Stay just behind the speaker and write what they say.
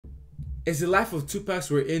Is the life of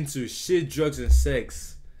Tupacs we're into shit, drugs, and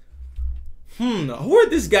sex? Who are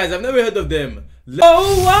these guys? I've never heard of them.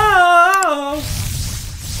 Oh wow!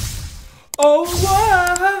 Oh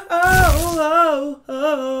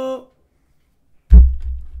wow!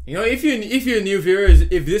 You know, if you're new viewers,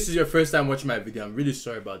 if this is your first time watching my video, I'm really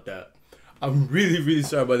sorry about that. I'm really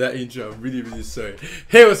sorry about that intro. I'm really sorry.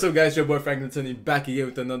 Hey, what's up, guys? Your boy Franklin Tony back again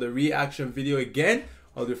with another reaction video again.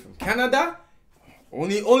 All the way from Canada.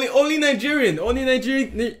 Only Nigerian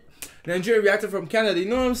reactor from Canada. You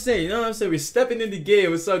know what I'm saying? We're stepping in the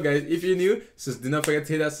game. What's up, guys? If you're new, so do not forget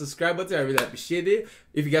to hit that subscribe button. I really appreciate it.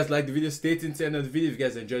 If you guys like the video, stay tuned to the end of the video. If you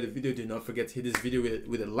guys enjoyed the video, do not forget to hit this video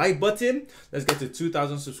with a like button. Let's get to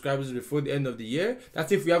 2,000 subscribers before the end of the year.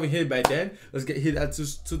 That's if we haven't hit it by then. Let's hit that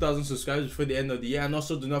 2,000 subscribers before the end of the year. And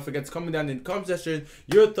also, do not forget to comment down in the comment section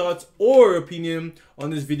your thoughts or opinion on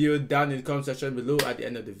this video down in the comment section below at the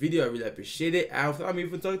end of the video. I really appreciate it. And without me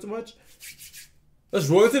even talking too much, let's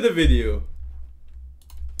roll into the video.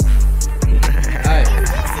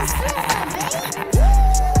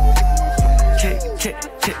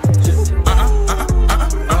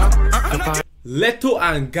 Leto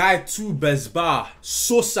and Guy2bezbar,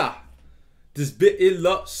 Sosa. This bit is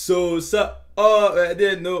lot Sosa. Oh, I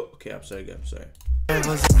didn't know. Okay, I'm sorry again. I'm sorry.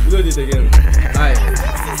 We'll do this again. Alright,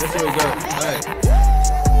 that's what we got.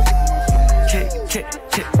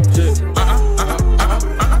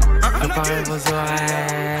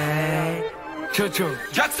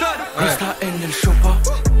 Jackson, Costa N, le chopa.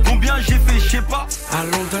 Combien j'ai fait, je sais pas. À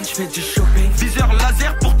London, je fais du shopping. Viseur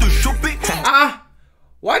laser pour te choper.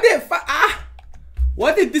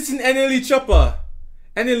 What did this in NLE Chopper?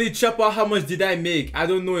 NLE Chopper, how much did I make? I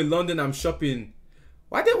don't know. In London, I'm shopping.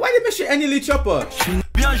 Why they mention NLE Chopper?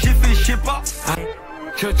 Combien j'ai fait, je sais pas.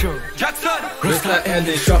 Jackson, Costa N,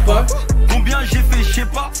 le Chopper. Combien j'ai fait, je sais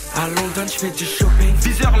pas. À London, je fais du shopping.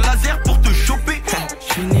 Viseur laser pour te choper.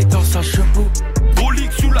 Je suis né dans un chevaux.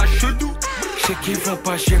 Brolique sous la chedou. J'sais qu'ils vont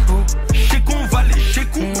pas chez vous. J'sais qu'on va les chez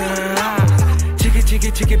coup.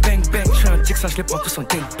 Tiggy bang bang. J'suis un tic, ça j'les prends tous en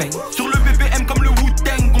gang bang. Sur le BPM comme le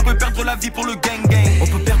Wu-Tang. On peut perdre la vie pour le gang gang. On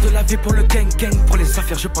peut perdre la vie pour le gang gang. Pour les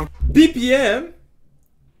affaires je parle. BPM?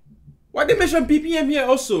 Why they mention BPM here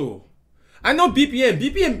also? I know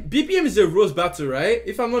BPM is a rose battle, right?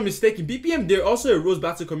 If I'm not mistaken, BPM, they're also a rose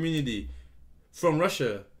battle community from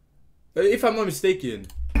Russia. If I'm not mistaken.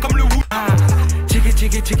 Comme le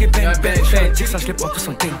Tiggy bang bang. Tic, ça j'les prends tous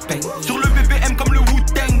en gang bang. Sur le BPM comme le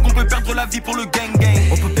Wu-Tang. On peut perdre la vie pour le gang gang.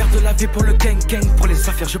 On peut perdre la vie pour le gang gang. Pour les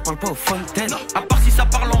affaires je parle pas aux fontaines. À part si ça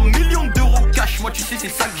parle en millions d'euros cash. Moi tu sais c'est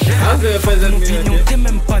ça que j'aime. Mon opinion t'es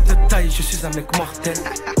même pas de taille. Je suis un mec mortel.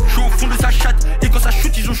 Je suis au fond de sa chatte. Et quand ça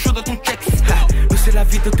shoot ils ont chaud dans ton checks. Nous c'est la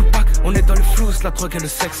vie de Tupac. On est dans le flou, la drogue et le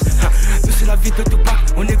sexe. Nous c'est la vie de Tupac.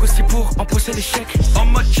 On négocie pour empocher les chèques. En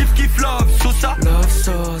mode chief kiff love Sosa. Love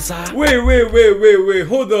Sosa. Wait.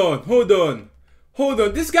 Hold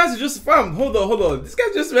on. This guy's just found. Hold on. This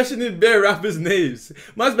guy's just mentioning bare rappers' names.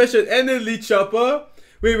 Must mention NLE Chopper.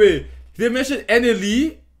 Wait. They mentioned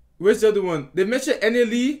NLE. Where's the other one? They mentioned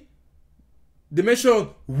NLE. They mentioned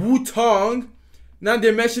Wu-Tang. Now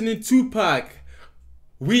they're mentioning Tupac.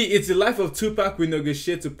 It's the life of Tupac we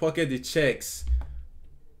negotiate to pocket the checks.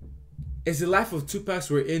 It's the life of Tupacs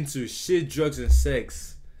we're into shit, drugs, and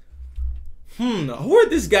sex. Who are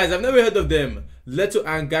these guys? I've never heard of them. Leto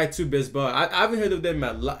and Guy2bezbar. I haven't heard of them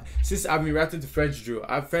since I've been reacting to French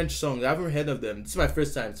songs. I haven't heard of them. This is my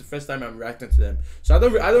first time. It's the first time I'm reacting to them. So I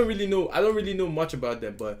don't really know much about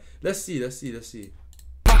them. But let's see.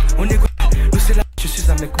 Je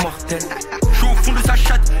suis un mec mortel. Je suis au fond de sa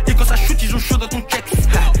chatte. Et quand ça shoot ils ont chaud dans ton checks.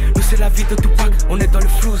 Nous c'est la vie de Tupac. On est dans le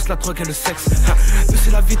flou, la drogue et le sexe. Nous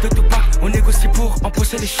c'est la vie de Tupac. On négocie pour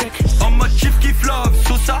empocher les chèques. En mode chief kiff love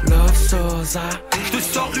Sosa. Love Sosa. Je te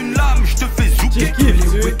sors une lame, je te fais zouker.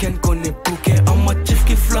 Tous les week-ends qu'on est booké. En mode chief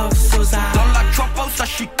kiff love Sosa. Dans la trap house à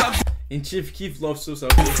Chicago. In chief kiff love Sosa.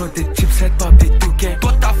 Faut des chipsets, pas des touquets.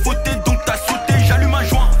 Toi t'as fauté donc t'as sauté. J'allume un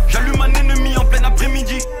joint, j'allume un ennemi en plein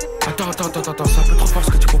après-midi. Attends, c'est un peu trop fort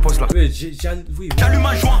ce que tu proposes là. Oui. J'allume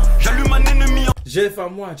un joint, j'allume un ennemi en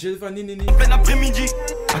plein après-midi.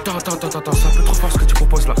 Attends, c'est un peu trop fort ce que tu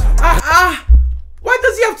proposes là. Why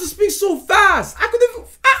does he have to speak so fast? I couldn't even.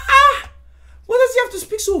 Why does he have to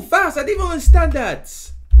speak so fast? I didn't even understand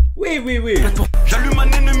that. Wait. J'allume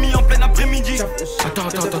un ennemi en plein après-midi. Attends,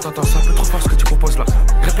 c'est un peu trop fort ce que tu proposes là.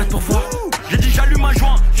 Répète pour voir. J'ai dit j'allume un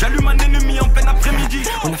joint, j'allume un ennemi en plein après-midi.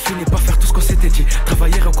 On a fini par faire tout ce qu'on s'était dit.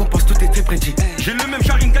 Travailler, récompense, tout était prédit. J'ai le même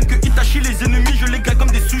Sharingan que Itachi. Les ennemis, je les gagne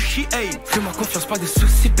comme des sushis. Hey, fais-moi confiance, pas des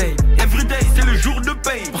soucis, babe. Everyday, c'est le jour de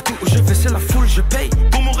paye. Partout où je vais, c'est la foule, je paye.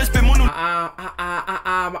 Pour mon respect, mon nom.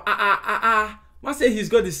 Man say he's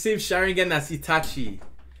got the same Sharingan as Itachi.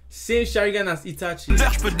 Same Sharingan as Itachi.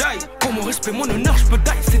 J'peux die, pour mon respect, mon honneur, j'peux die,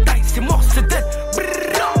 c'est mort, c'est dead.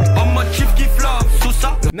 En mode chief qui flop,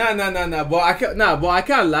 Sosa. Nah, but I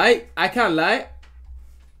can't lie.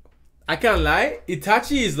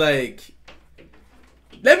 Itachi is like,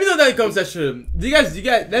 let me know that in the comment section. Do you guys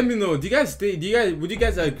let me know. Would you guys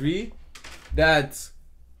agree that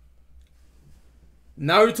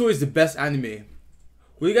Naruto is the best anime?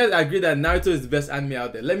 Would you guys agree that Naruto is the best anime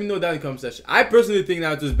out there? Let me know that in the comment section. I personally think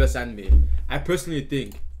Naruto is the best anime. I personally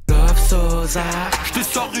think. Love Sosa, je te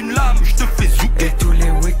sors une lame, je te fais zouker. Et tous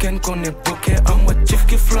les week-ends qu'on est bloqué en mode chief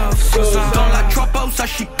qui flop Sosa. Dans la trap house à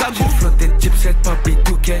Chicago, j'ai flotté chipset, papi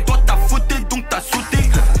touquet. Toi t'as fauté donc t'as sauté.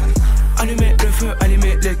 Allumer le feu,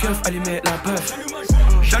 allumer les keufs, allumer la peuf.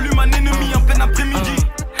 J'allume un ennemi en plein après-midi.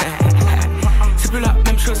 C'est plus la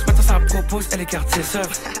même chose, maintenant ça propose, elle écarte ses sœurs.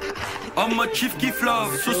 En mode chief qui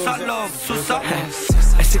flop, Sosa love, Sosa.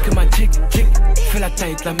 Elle sait que ma chick fait la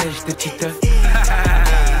taille de la mèche des petites œufs.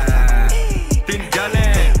 T'es une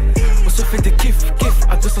galère. On se fait des kiffs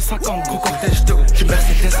à 250, gros cortège de du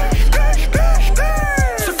Mercedes.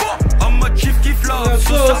 C'est faux. En mode chief qui flop,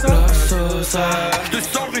 Sosa. Je te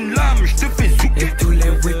sors une lame, je te fais zouker. Et tous les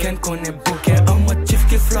week-ends qu'on est booké en mode chief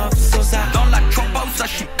qui flop, Sosa. Dans la trap house à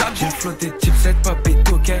Chicago, j'ai flotté chipset, papi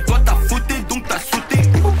touquet. Toi t'as fauté donc t'as sauté.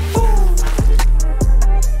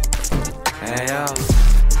 Hey yo.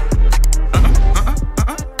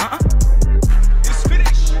 It's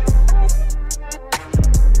finished.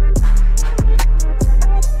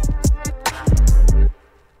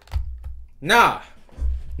 Nah.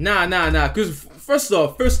 Cause first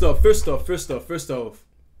off, this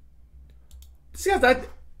guy,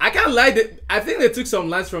 I can't lie that I think they took some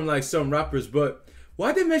lines from like some rappers, but why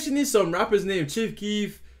are they mentioning some rappers' name? Chief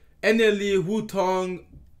Keef, NLE, Wu-Tang,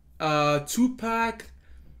 Tupac,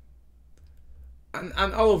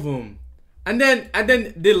 and all of them. And then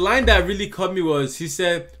the line that really caught me was, he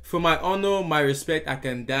said, "For my honor, my respect, I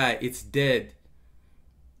can die. It's dead."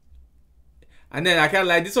 And then I can't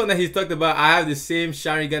lie, this one that he talked about, I have the same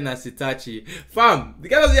Sharingan as Itachi. Fam, the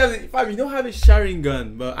guy doesn't have fam, you don't have a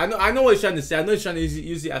Sharingan, but I know what he's trying to say. I know he's trying to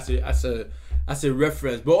use it as a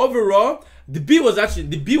reference. But overall, the beat was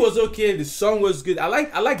okay, the song was good. I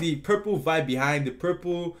like the purple vibe behind the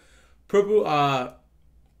purple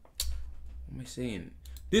what am I saying?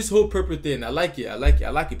 This whole purple thing, I like it,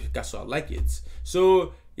 Picasso, I like it.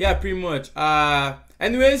 So yeah, pretty much.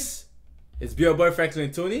 Anyways, it's your boy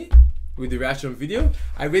Franklin Tony with the reaction video.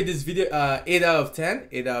 I rate this video 8 out of 10.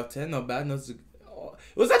 8 out of 10, not bad. It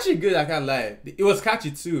was actually good, I can't lie. It was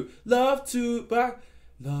catchy too. Love Tupac,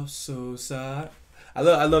 love Sosa. I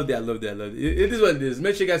love that. It is what it is.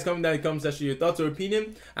 Make sure you guys comment down in the comment section your thoughts or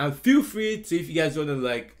opinion, and feel free to, if you guys want to,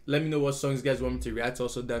 like, let me know what songs you guys want me to react to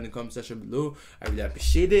also down in the comment section below. I really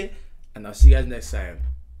appreciate it, and I'll see you guys next time.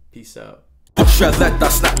 Peace out. Shred like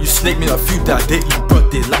that snap, you snake me a few that day, you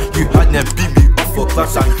brought it like you had them beat me off for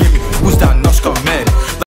class and give me who's that notch come man.